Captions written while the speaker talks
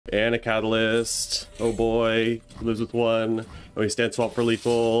And a catalyst. Oh boy, lives with one. Oh, he stands swap for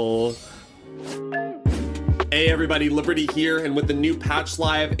lethal. Hey everybody, Liberty here, and with the new patch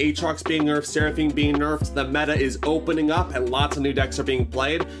live, Aatrox being nerfed, Seraphine being nerfed, the meta is opening up and lots of new decks are being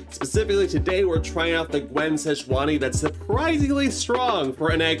played. Specifically today, we're trying out the Gwen Sejuani that's surprisingly strong for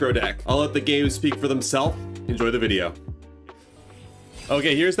an aggro deck. I'll let the games speak for themselves. Enjoy the video.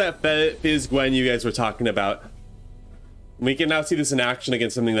 Okay, here's that Fizz Gwen you guys were talking about. We can now see this in action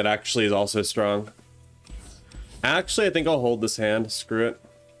against something that actually is also strong. Actually, I think I'll hold this hand. Screw it.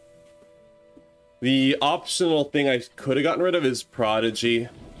 The optional thing I could have gotten rid of is Prodigy,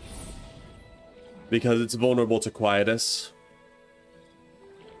 because it's vulnerable to Quietus.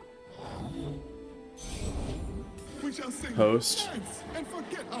 Host.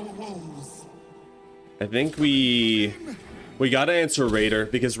 I think we gotta answer Raider,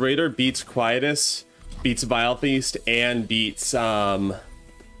 because Raider beats Quietus, beats Vile Feast, and beats the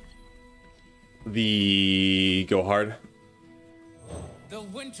Go Hard. The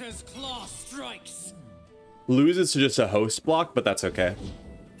Winter's Claw strikes. Loses to just a host block, but that's okay.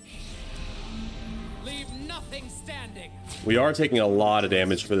 Leave nothing standing. We are taking a lot of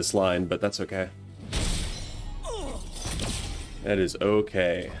damage for this line, but that's okay. That is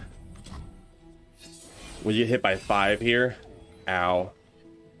okay. We get hit by 5 here. Ow.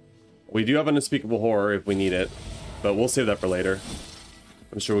 We do have an Unspeakable Horror if we need it, but we'll save that for later.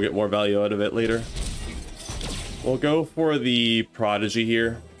 I'm sure we'll get more value out of it later. We'll go for the Prodigy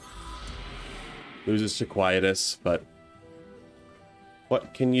here. Loses to Quietus, but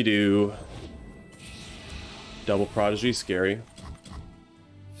what can you do? Double Prodigy, scary.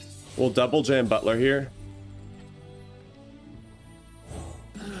 We'll double jam Butler here.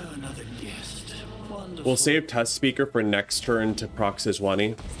 Another guest. Wonderful. We'll save Test Speaker for next turn to proc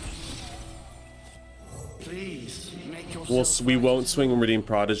Sejuani. Please make yourself We won't swing and redeem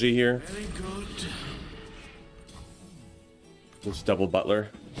Prodigy here. very good. Just double Butler.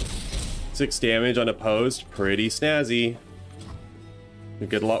 6 damage unopposed. Pretty snazzy. You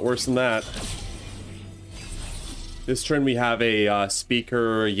get a lot worse than that. This turn we have a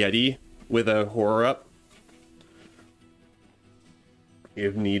Speaker Yeti with a Horror up,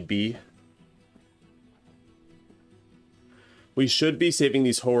 if need be. We should be saving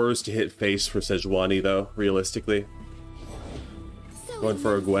these Horrors to hit face for Sejuani though, realistically. Going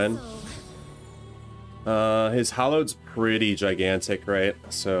for a Gwen. His Hallowed's pretty gigantic, right?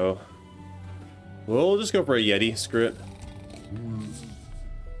 So we'll just go for a Yeti. Screw it.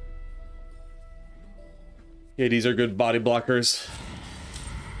 Yetis are good body blockers.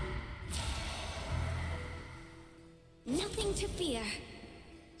 Nothing to fear.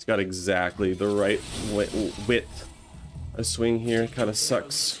 It's got exactly the right width. A swing here kind of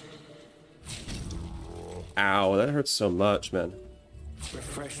sucks. Ow, that hurts so much, man.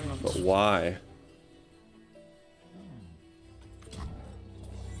 Refreshment. But why?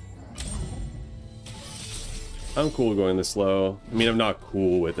 I'm cool going this low. I mean, I'm not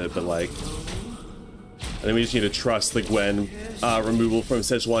cool with it, but like, I think we just need to trust the Gwen removal from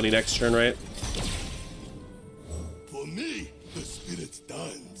Sejuani next turn, right? For me, the spirit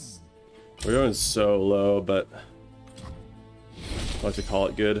stands. We're going so low, but I'll have to call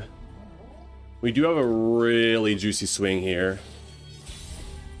it good. We do have a really juicy swing here.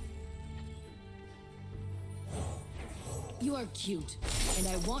 You are cute, and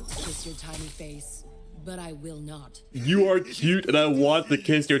I want to kiss your tiny face, but I will not. You are cute, and I want to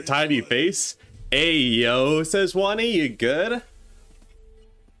kiss your tiny face. Hey, yo, Sejuani, you good?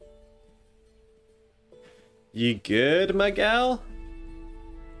 You good, my gal?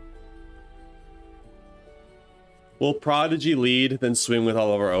 We'll Prodigy lead, then swing with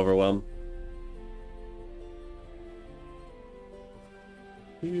all of our Overwhelm.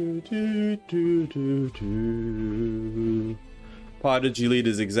 Prodigy lead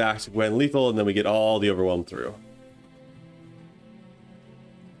is exact Gwen lethal, and then we get all the Overwhelm through.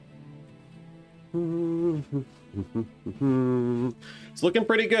 It's looking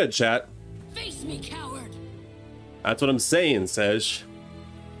pretty good, chat. Face me, coward! That's what I'm saying, Sej.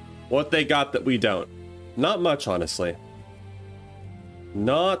 What they got that we don't? Not much, honestly.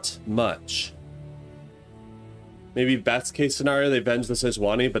 Not much. Maybe best case scenario, they avenge the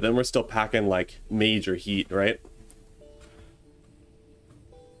Sejuani, but then we're still packing like major heat, right?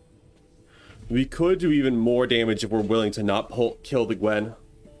 We could do even more damage if we're willing to not kill the Gwen.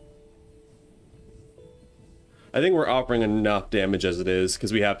 I think we're offering enough damage as it is,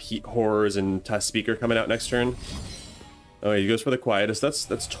 because we have Heat Horrors and Test Speaker coming out next turn. Oh, he goes for the Quietus.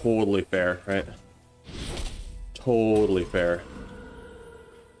 That's totally fair, right? Totally fair.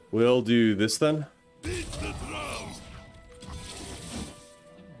 We'll do this then.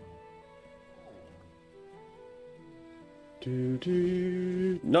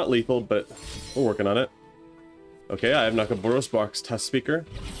 Not lethal, but we're working on it. Okay, I have Nakamura's box test speaker.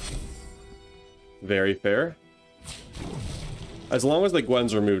 Very fair. As long as the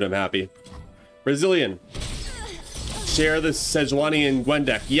Gwen's removed, I'm happy. Brazilian. Share the Sejuani and Gwen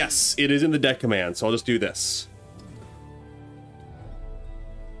deck. Yes, it is in the deck command, so I'll just do this.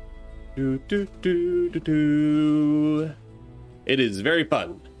 It is very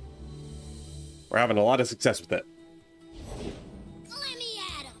fun. We're having a lot of success with it. Let me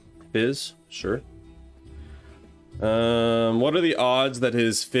at him. Fizz, sure. What are the odds that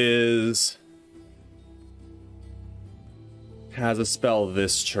his Fizz has a spell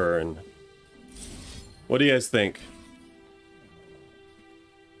this turn? What do you guys think?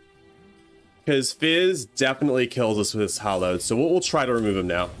 Because Fizz definitely kills us with his Hallowed, so we'll try to remove him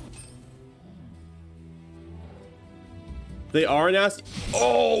now. They are nasty.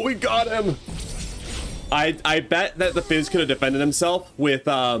 Oh, we got him! I bet that the Fizz could have defended himself with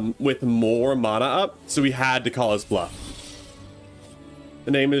more mana up, so we had to call his bluff.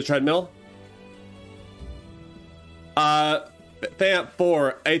 The name is Treadmill. Thamp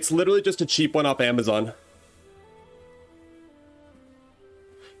 4. It's literally just a cheap one off Amazon.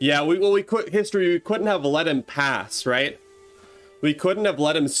 Yeah, we couldn't have let him pass, right? We couldn't have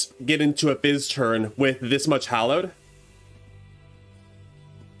let him get into a Fizz turn with this much Hallowed.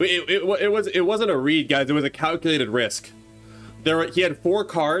 It wasn't a read, guys. It was a calculated risk. He had 4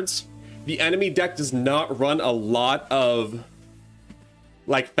 cards. The enemy deck does not run a lot of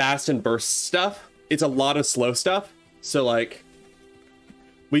like fast and burst stuff. It's a lot of slow stuff. So like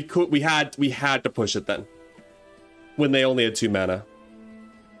we had to push it then when they only had 2 mana.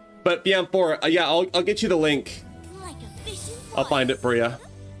 But BM4, yeah, I'll get you the link. Like a fish in I'll find it for you.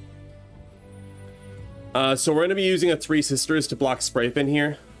 So we're gonna be using a 3 Sisters to block Sprayfin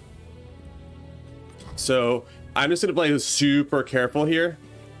here. So I'm just gonna play super careful here,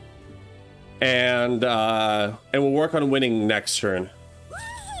 and we'll work on winning next turn.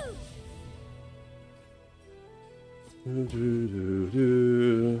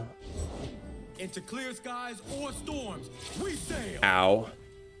 Into clear skies or storms, we sail. Ow.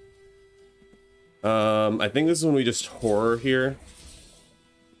 I think this is when we just horror here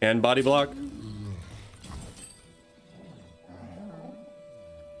and body block.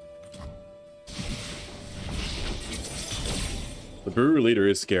 The Brewer Leader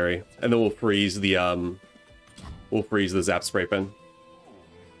is scary, and then we'll freeze the Zap Sprayfin.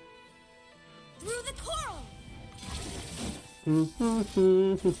 Through the coral.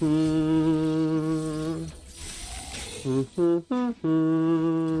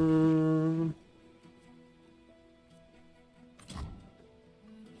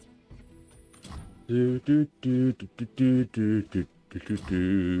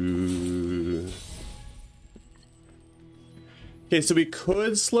 Okay, so we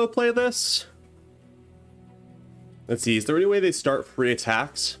could slow play this. Let's see, is there any way they start free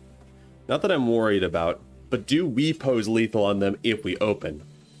attacks? Not that I'm worried about, but do we pose lethal on them if we open?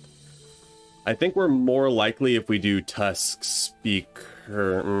 I think we're more likely if we do Tusk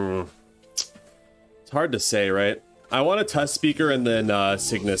Speaker. It's hard to say, right? I want a Tusk Speaker and then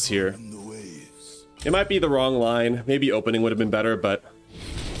Cygnus here. It might be the wrong line. Maybe opening would have been better, but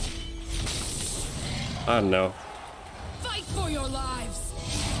I don't know. Fight for your lives.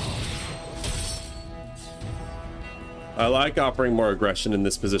 I like offering more aggression in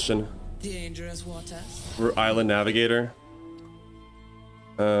this position. Dangerous waters. We're Island Navigator.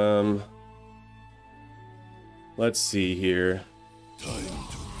 Let's see here. I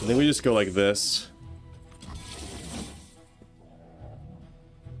think we just go like this.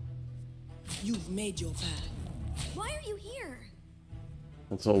 You've made your path. Why are you here?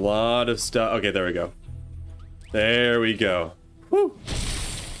 That's a lot of stuff. Okay, there we go. There we go. Woo.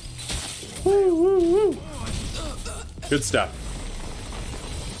 Woo, woo, woo. Good stuff.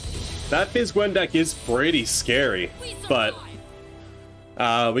 That Fizz Gwen deck is pretty scary, but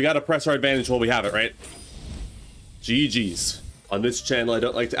we gotta press our advantage while we have it, right? GG's. On this channel, I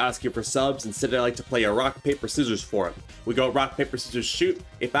don't like to ask you for subs. Instead, I like to play a rock, paper, scissors forum. We go rock, paper, scissors, shoot.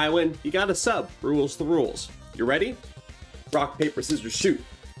 If I win, you got a sub. Rules the rules. You ready? Rock, paper, scissors, shoot.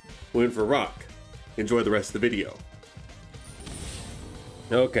 Win for rock. Enjoy the rest of the video.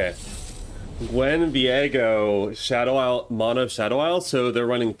 Okay. Gwen, Viego, Shadow Isle, Mono, Shadow Isle. So they're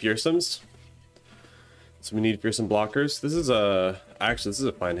running Fearsomes. So we need Fearsome blockers. This is actually, this is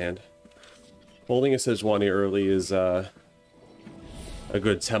a fine hand. Holding a Sejuani early is a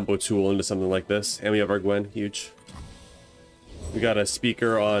good tempo tool into something like this. And we have our Gwen, huge. We got a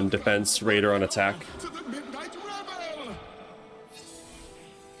speaker on defense, Raider on attack.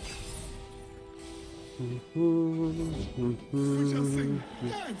 We shall sing,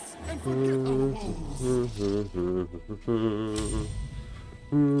 dance, and forget our woes.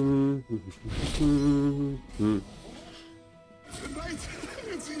 The night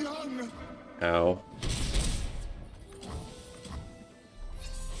is young. Ow.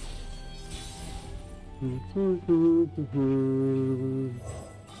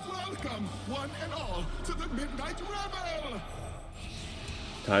 Welcome, one and all, to the Midnight Rebel.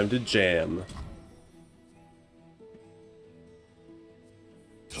 Time to jam.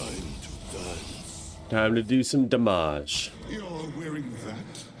 Time to dance. Time to do some damage. You're wearing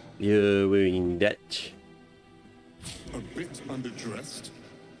that? You're wearing that. A bit underdressed?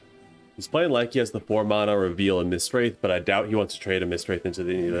 He's playing like he has the 4 mana reveal and Mistwraith, but I doubt he wants to trade a Mistwraith into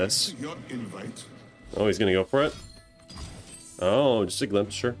any of this. Your invite. Oh, he's gonna go for it? Oh, just a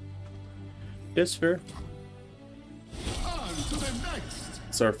glimpse, sure. Yes, fair. On to the next.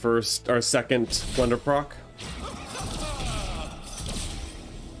 It's our second Plunder proc.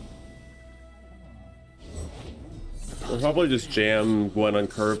 We'll probably just jam Gwen on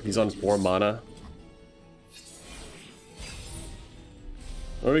curve. He's on 4 mana.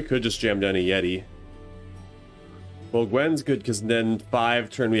 Or we could just jam down a Yeti. Well, Gwen's good because then 5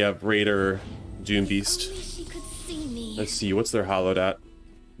 turn we have Raider, Doom Beast. Only she could see me. Let's see, what's their Hallowed at?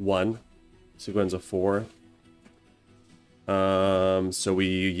 1. So Gwen's a 4. So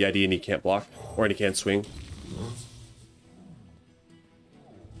we Yeti and he can't block. Or he can't swing.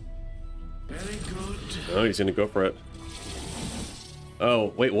 Very good. Oh, he's gonna go for it.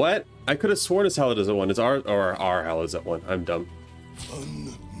 Oh, wait, what? I could have sworn his Hallowed is at 1. It's our Hallowed is at 1. I'm dumb.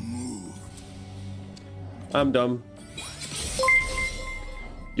 Unmoved. I'm dumb.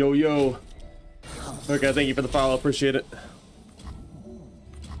 Yo, yo. Okay, thank you for the follow. Appreciate it.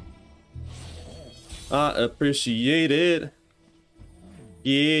 I appreciate it.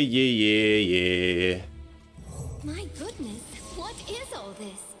 Yeah, yeah, yeah, yeah. My goodness, what is all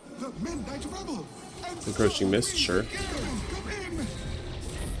this? The Midnight Rebel. And Encroaching so Mist, we sure. begin. Come in.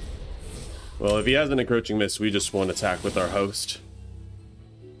 Well, if he has an Encroaching Mist, we just won't attack with our host.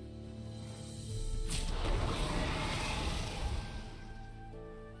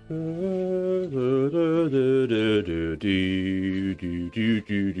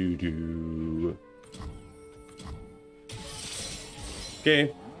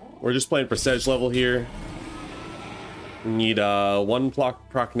 Okay, we're just playing for Sej level here. We need 1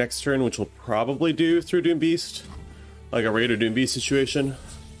 proc next turn, which we'll probably do through Doom Beast, like a Raider Doom Beast situation.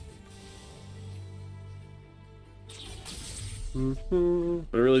 But it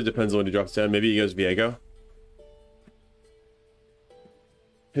really depends on when he drops down. Maybe he goes Viego.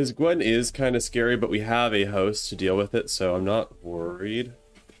 His Gwen is kind of scary, but we have a host to deal with it, so I'm not worried.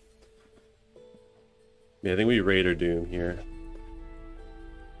 Yeah, I think we Raider Doom here.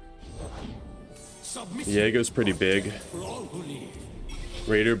 Viego's pretty big.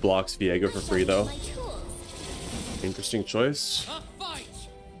 Raider blocks Viego for free, though. My tools. Interesting choice. A fight.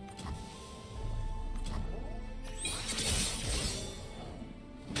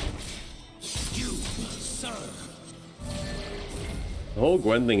 You, sir. The whole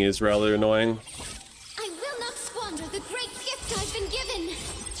Gwen thing is rather annoying. I will not squander the great gift I've been given.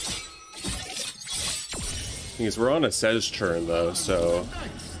 Because we're on a Sej turn, though, so...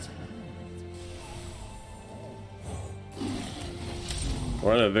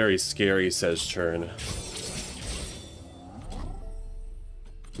 We're on a very scary Sej turn.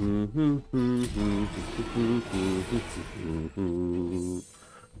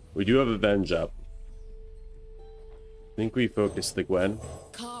 We do have Avenge up. I think we focus the Gwen.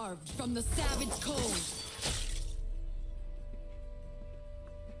 Carved from the savage cold.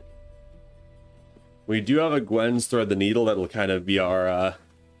 We do have a Gwen's Thread the Needle that will kind of be our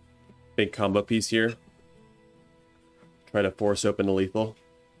big combo piece here. Try to force open a lethal.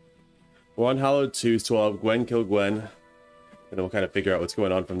 We're on Hallowed 2, so we'll have Gwen kill Gwen. And then we'll kind of figure out what's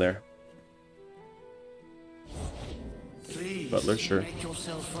going on from there. Please, Butler, sure. make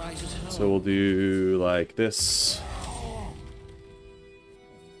yourself right at home. So we'll do like this.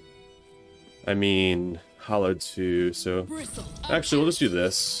 I mean, Hallowed 2, so... Bristle. Actually, we'll just do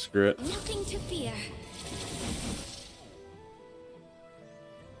this. Screw it. Nothing to fear.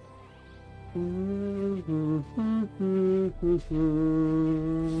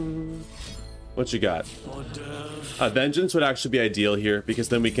 What you got? Hors d'oeuvre. Vengeance would actually be ideal here because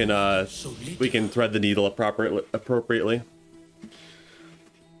then we can thread the needle appropriately.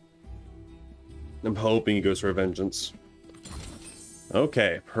 I'm hoping he goes for a Vengeance.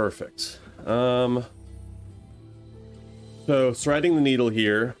 Okay, perfect. So threading the needle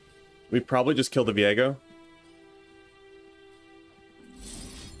here, we probably just kill the Viego.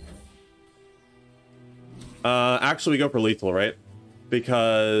 Actually, we go for lethal, right?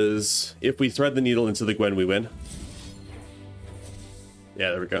 Because if we thread the needle into the Gwen, we win.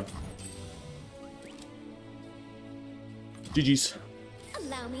 Yeah, there we go. GG's.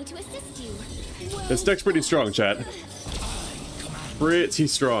 Allow me to assist you. This deck's pretty strong, chat. Pretty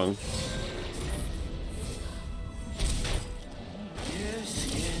strong.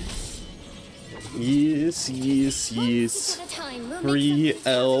 Yes, yes, yes. Free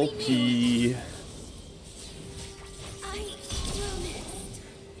LP.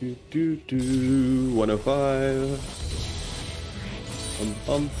 Do 105.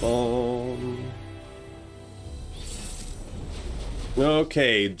 Bum bum.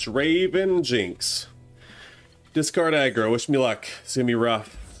 Okay, Draven Jinx. Discard aggro. Wish me luck. It's gonna be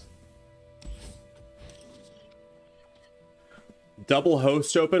rough. Double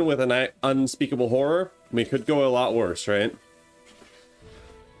host open with an unspeakable horror. We could go a lot worse, right?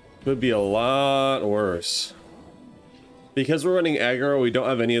 Could be a lot worse. Because we're running aggro, we don't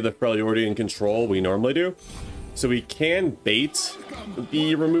have any of the priority and control we normally do. So we can bait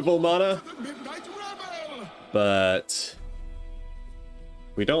the removal mana. But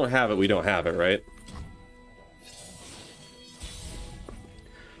we don't have it, right?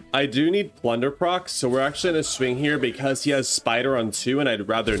 I do need plunder procs, so we're actually gonna swing here because he has spider on 2 and I'd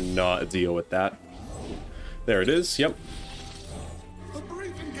rather not deal with that. There it is, yep. A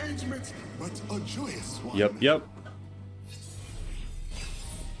brief engagement, but a joyous one. Yep.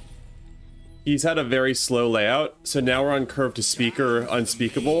 He's had a very slow layout, so now we're on curve to speaker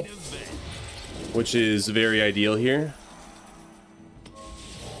unspeakable, which is very ideal here.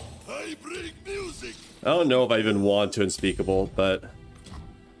 I bring music. I don't know if I even want to unspeakable, but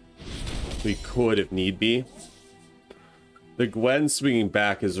we could if need be. The Gwen swinging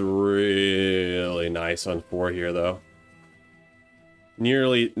back is really nice on 4 here, though.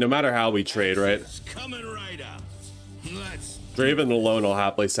 Nearly, no matter how we trade, right? It's coming right up. Let's Draven alone will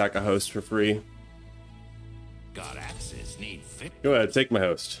happily sack a host for free. got axes need fit. Go ahead, take my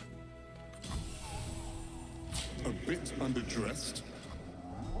host. A bit underdressed.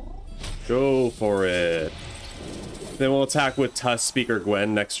 Go for it. Then we'll attack with Tusk Speaker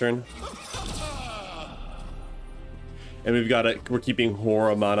Gwen next turn. And we've got it. We're keeping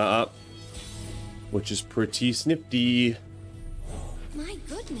Horror mana up, which is pretty snifty. My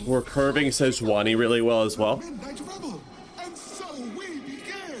goodness. We're curving Sejuani really well as well. Midnight Rebel. And so we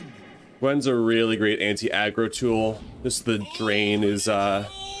begin. Gwen's a really great anti-aggro tool. Just the drain is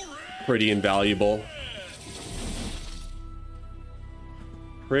pretty invaluable.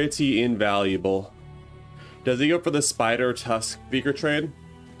 Pretty invaluable. Does he go for the Spider Tusk Speaker trade?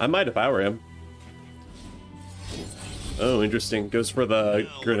 I might if I were him. Oh, interesting. Goes for the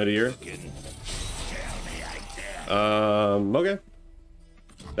Grenadier. Okay.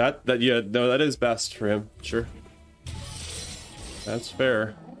 Yeah, no, that is best for him. Sure. That's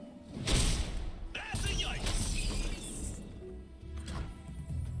fair.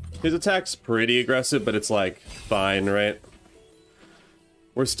 His attack's pretty aggressive, but it's like fine, right?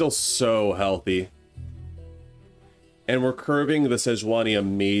 We're still so healthy. And we're curving the Sejuani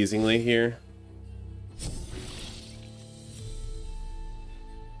amazingly here.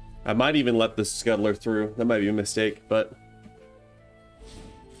 I might even let the Scuttler through. That might be a mistake, but...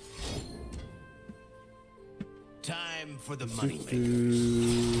 Time for the money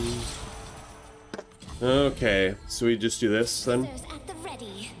maker. Okay, so we just do this then. At the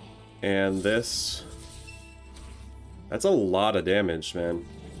ready. And this. That's a lot of damage, man.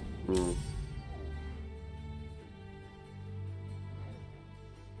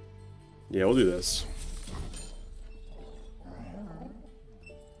 Yeah, we'll do this.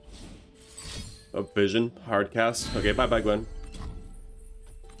 A vision, hard cast. Okay, bye-bye, Gwen.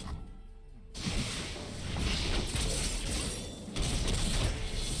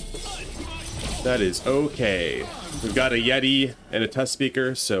 That is okay. We've got a Yeti and a Tusk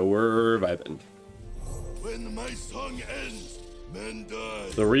Speaker, so we're vibing. When my song ends, men die.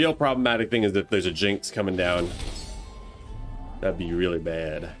 The real problematic thing is that there's a Jinx coming down. That'd be really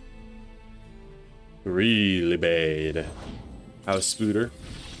bad. Really bad. House Spooter.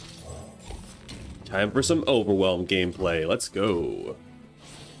 Time for some Overwhelm gameplay. Let's go.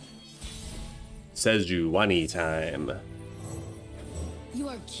 Sejuani time. You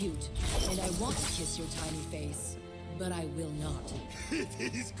are cute, and I want to kiss your tiny face, but I will not.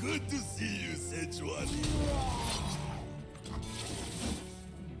 It is good to see you, Sejuani.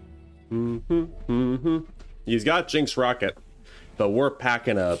 He's got Jinx Rocket, but we're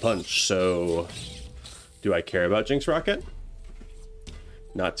packing a punch, so... Do I care about Jinx Rocket?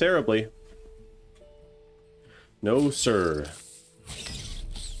 Not terribly. No, sir.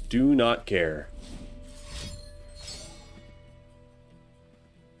 Do not care.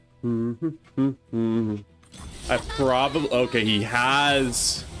 I probably... Okay, he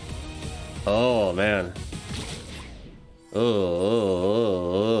has... Oh, man.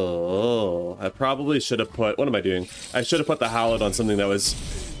 Oh. I probably should have put... What am I doing? I should have put the Hallowed on something that was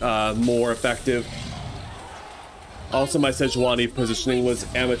more effective. Also, my Sejuani positioning was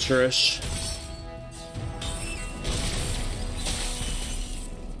amateurish.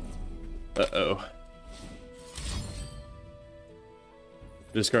 Uh-oh.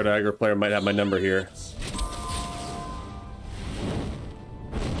 Discard aggro player might have my number here.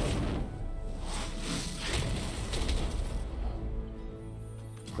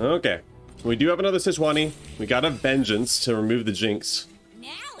 Okay. We do have another Sejuani. We got a Vengeance to remove the Jinx. Now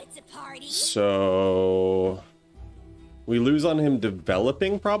it's a party. So... we lose on him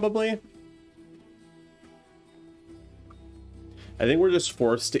developing, probably? I think we're just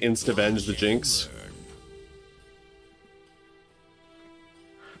forced to insta-venge the Jinx.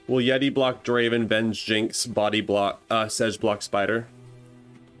 Will Yeti block Draven, Venge Jinx, body block, Sej block Spider?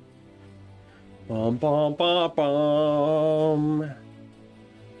 Bom bom bom bom.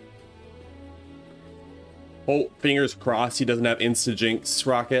 Oh, fingers crossed he doesn't have insta Jinx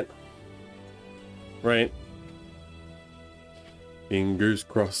rocket. Right? Fingers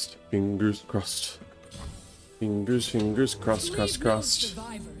crossed, fingers crossed. Fingers crossed, crossed.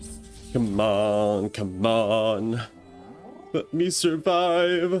 Come on, come on. Let me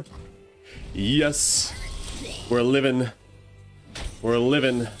survive. Yes. We're living. We're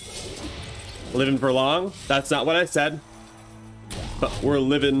living. Living for long? That's not what I said. But we're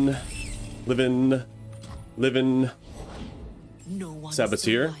living. Living.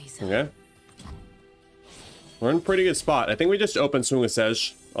 Saboteur. Okay. We're in a pretty good spot. I think we just open swing with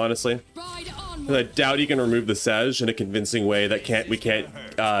Sej, honestly. Because I doubt he can remove the Sej in a convincing way that we can't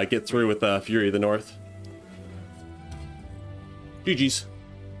get through with Fury of the North. GG's.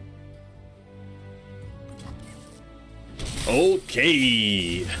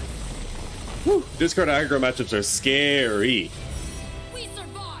 Okay. Woo. Discard aggro matchups are scary. We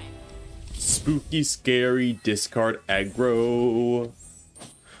survive. Spooky, scary discard aggro.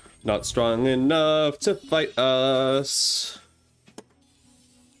 Not strong enough to fight us.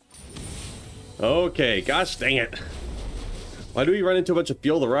 Okay, gosh dang it. Why do we run into a bunch of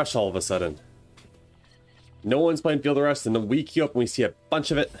Feel the Rush all of a sudden? No one's playing Feel the Rush, and then we queue up and we see a bunch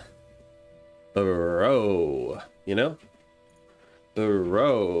of it. Bro. You know?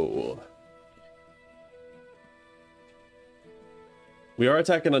 Bro. We are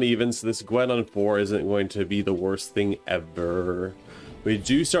attacking uneven, so this Gwen on 4 isn't going to be the worst thing ever. We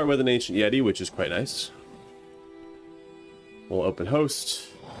do start with an Ancient Yeti, which is quite nice. We'll open host.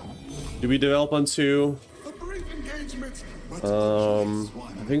 Do we develop on 2?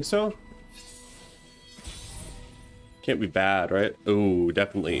 I think so. Can't be bad, right? Oh,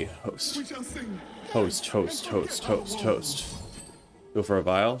 definitely host. Host. Go for a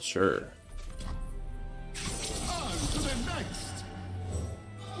vial? Sure.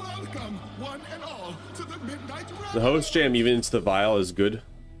 The host jam even into the vial is good.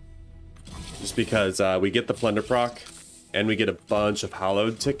 Just because we get the plunder proc and we get a bunch of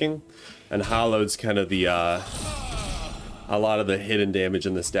Hallowed ticking. And Hallowed's kind of the a lot of the hidden damage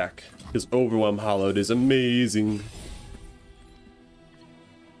in this deck. Because Overwhelm Hallowed is amazing.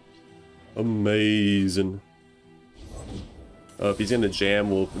 Amazing. Oh, if he's gonna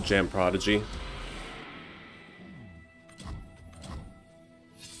jam, we'll jam Prodigy.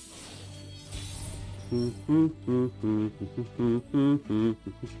 My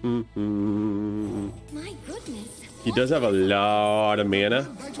goodness. He does have a lot of mana.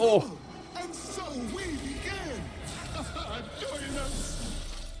 Oh! And so we begin. Join us.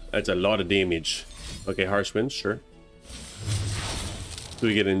 That's a lot of damage. Okay, Harsh Wind, sure. Do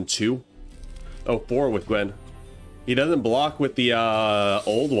we get in 2? Oh, 4 with Gwen. He doesn't block with the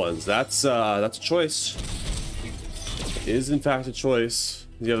old ones. That's a choice. It is in fact a choice.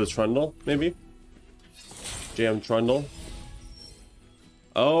 Does he have the Trundle, maybe? Jam Trundle.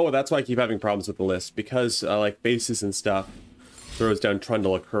 Oh, that's why I keep having problems with the list. Because, like, bases and stuff throws down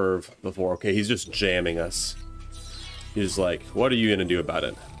Trundle a curve before. Okay, he's just jamming us. He's like, what are you gonna do about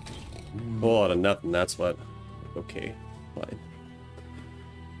it? A whole lot of nothing, that's what. Okay, fine.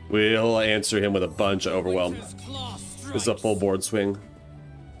 We'll answer him with a bunch of Overwhelm. This is a full board swing.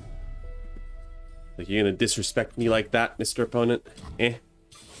 Like, you're gonna disrespect me like that, Mr. Opponent? Eh?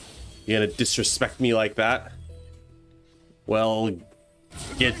 You're gonna disrespect me like that? Well,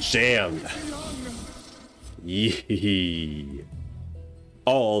 get jammed. Yee.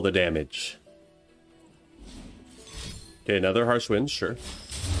 All the damage. Okay, another Harsh Wind, sure.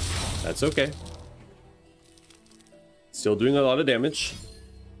 That's okay. Still doing a lot of damage.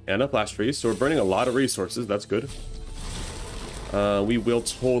 And a flash freeze, so we're burning a lot of resources. That's good. We will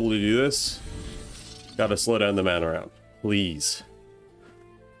totally do this. Gotta slow down the mana round, please.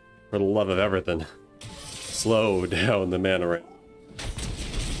 For the love of everything, slow down the mana round.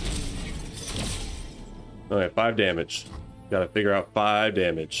 Alright, 5 damage. Gotta figure out 5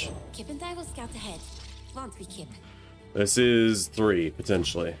 damage. Kip and I will scout ahead. Won't we, Kip? This is 3,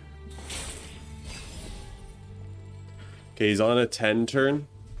 potentially. Okay, he's on a 10 turn.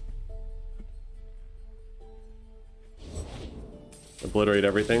 Obliterate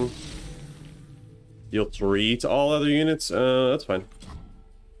everything. Deal 3 to all other units. That's fine.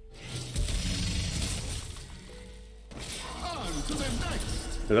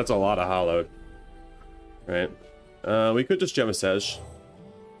 That's a lot of Hallowed. Right. We could just gem a Sej.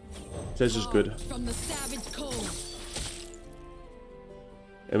 Sej is good. From the savage cold.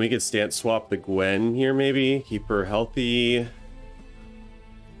 And we could stance swap the Gwen here, maybe. Keep her healthy.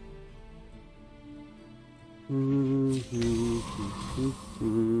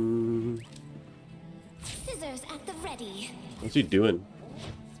 Scissors at the ready. What's he doing?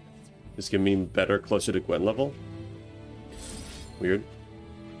 Just give me better, closer to Gwen level? Weird.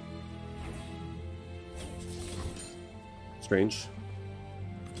 Strange.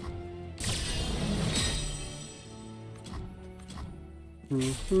 Ride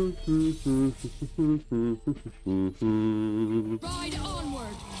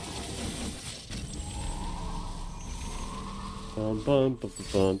onward. Bum bum bum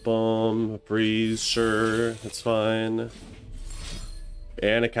bum bum. Freeze, sure, that's fine.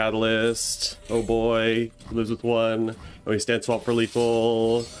 And a catalyst. Oh boy, lives with 1. Oh, he stands swap for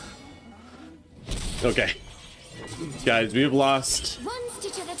lethal. Okay, guys, we've lost One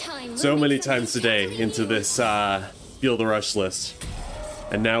stitch at a time. so many times today into this Feel the Rush list,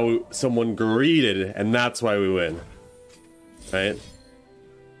 and now someone greeted, and that's why we win, right?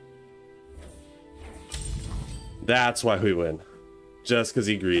 That's why we win, just because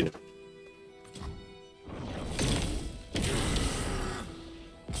he greeted.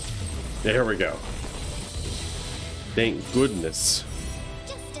 There we go. Thank goodness.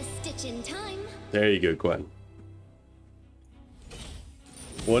 Just a stitch in time. There you go, Gwen.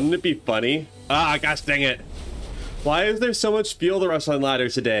 Wouldn't it be funny? Ah, gosh dang it. Why is there so much Feel the Rush on ladder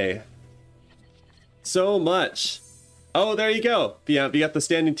today? So much. Oh, there you go. Yeah, you got the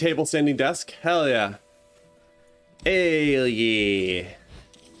standing table, standing desk. Hell yeah. Hell yeah.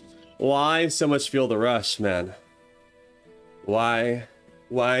 Why so much Feel the Rush, man? Why?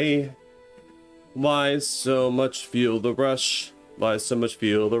 Why so much Feel the Rush? Why so much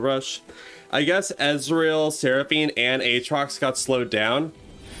Feel the Rush? I guess Ezreal, Seraphine, and Aatrox got slowed down.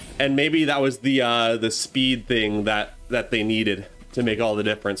 And maybe that was the speed thing that they needed to make all the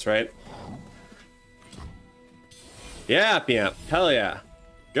difference, right? Yeah, Piamp. Hell yeah.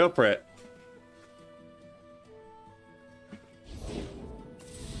 Go for it.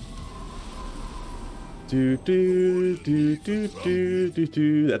 Do do do do do do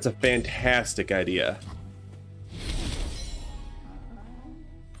do. That's a fantastic idea.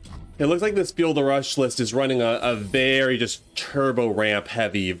 It looks like this Feel the Rush list is running a very just turbo ramp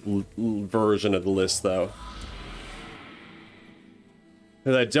heavy version of the list, though.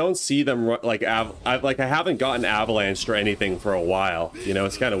 Because I don't see them like I haven't gotten avalanched or anything for a while. You know,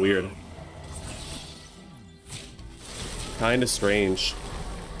 it's kind of weird. Kind of strange.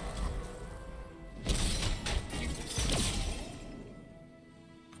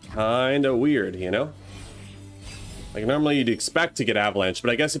 Kind of weird, you know? Like, normally you'd expect to get avalanche, but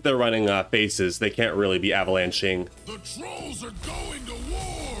I guess if they're running faces, they can't really be avalanching. The trolls are going to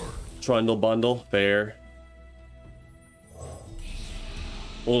war! Trundle bundle, fair.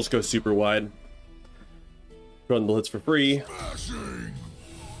 We'll just go super wide. Trundle hits for free. Smashing!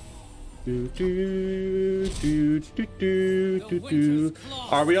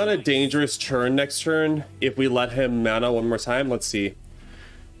 Are we on a dangerous turn next turn if we let him mana one more time? Let's see.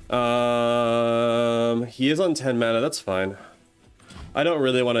 He is on 10 mana, that's fine. I don't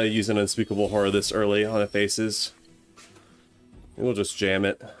really want to use an Unspeakable Horror this early on a faces. We'll just jam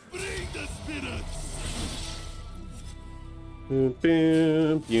it. Bring the spinners! Boom,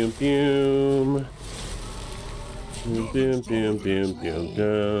 boom, boom, boom. Boom, boom, boom, boom, boom,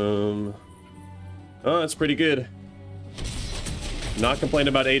 boom. Oh, that's pretty good. Not complaining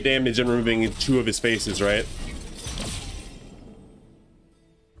about 8 damage and removing 2 of his faces, right?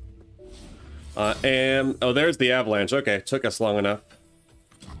 Oh, there's the avalanche. Okay, took us long enough.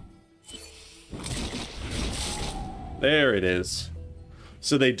 There it is.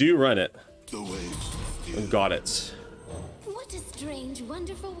 So they do run it. The waves. Got it. What a strange,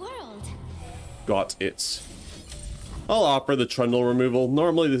 wonderful world. Got it. I'll offer the Trundle removal.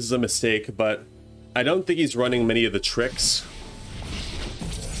 Normally this is a mistake, but I don't think he's running many of the tricks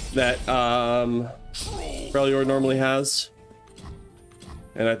that Freljord normally has.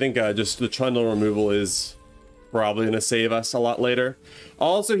 And I think just the Trundle removal is probably going to save us a lot later.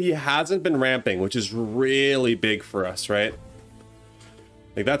 Also, he hasn't been ramping, which is really big for us, right?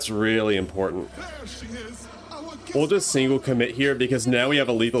 Like, that's really important. There she is. Our We'll just single commit here because now we have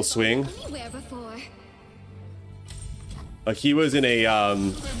a lethal swing. Anywhere before. Like, he was in a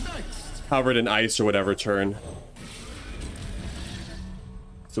covered in ice or whatever turn.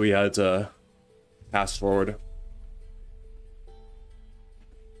 So we had to pass forward.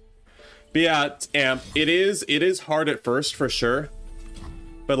 But yeah, Amp, it is hard at first for sure.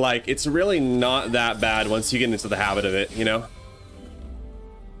 But like, it's really not that bad once you get into the habit of it, you know?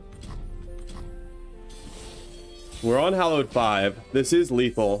 We're on Hallowed 5. This is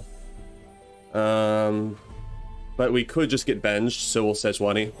lethal. But we could just get binged, so we'll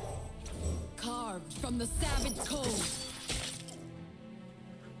Sejuani. Carved from the savage cold.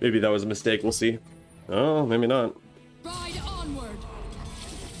 Maybe that was a mistake, we'll see. Oh, maybe not. Ride onward.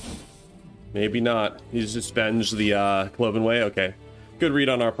 Maybe not. He's just binged the Cloven Way. Okay. Good read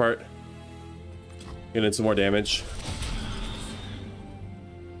on our part. Getting some more damage.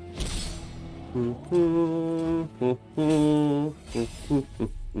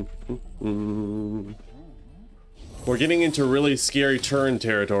 We're getting into really scary turn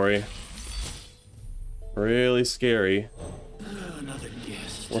territory. Really scary.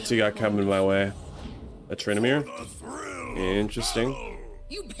 What's he got coming my way? A Tryndamere? Interesting.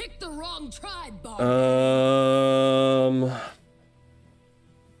 You picked the wrong tribe, Bob.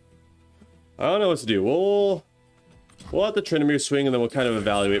 I don't know what to do. We'll let the Tryndamere swing and then we'll kind of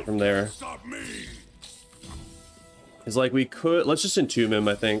evaluate from there. It's like we could... Let's just entomb him,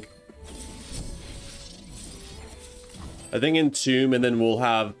 I think. I think entomb and then we'll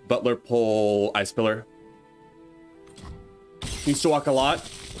have Butler pull Ice Pillar. He used to walk a lot.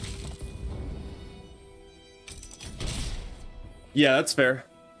 Yeah, that's fair.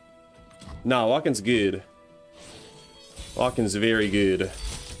 Nah, walking's good. Walking's very good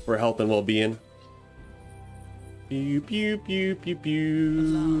for health and well-being. Pew pew pew pew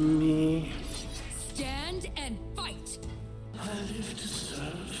pew. Stand and fight.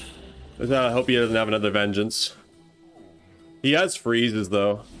 I hope he doesn't have another vengeance. He has freezes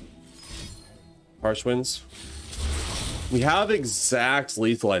though. Harsh winds. We have exact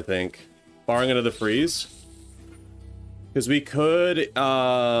lethal, I think, barring another freeze. Because we could,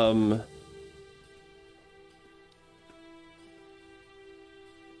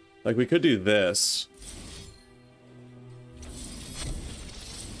 like we could do this.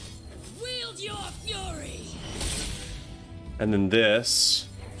 Wield your fury. And then this.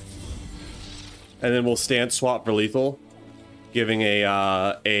 And then we'll stance swap for lethal, giving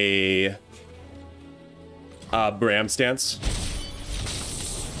a Bram stance.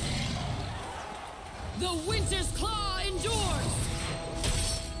 The winter's claw endures.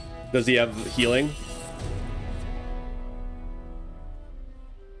 Does he have healing?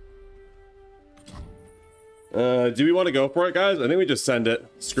 Do we want to go for it, guys? I think we just send it.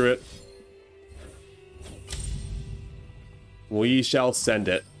 Screw it. We shall send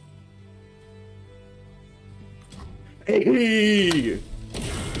it. Hey!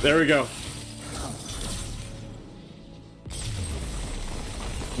 There we go.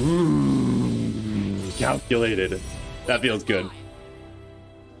 Calculated. That feels good.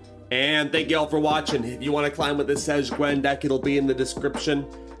 And thank you all for watching. If you want to climb with this Sej Gwen deck, it'll be in the description.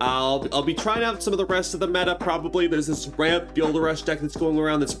 I'll be trying out some of the rest of the meta probably. There's this ramp Builder Rush deck that's going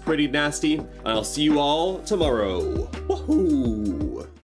around that's pretty nasty. I'll see you all tomorrow. Woohoo!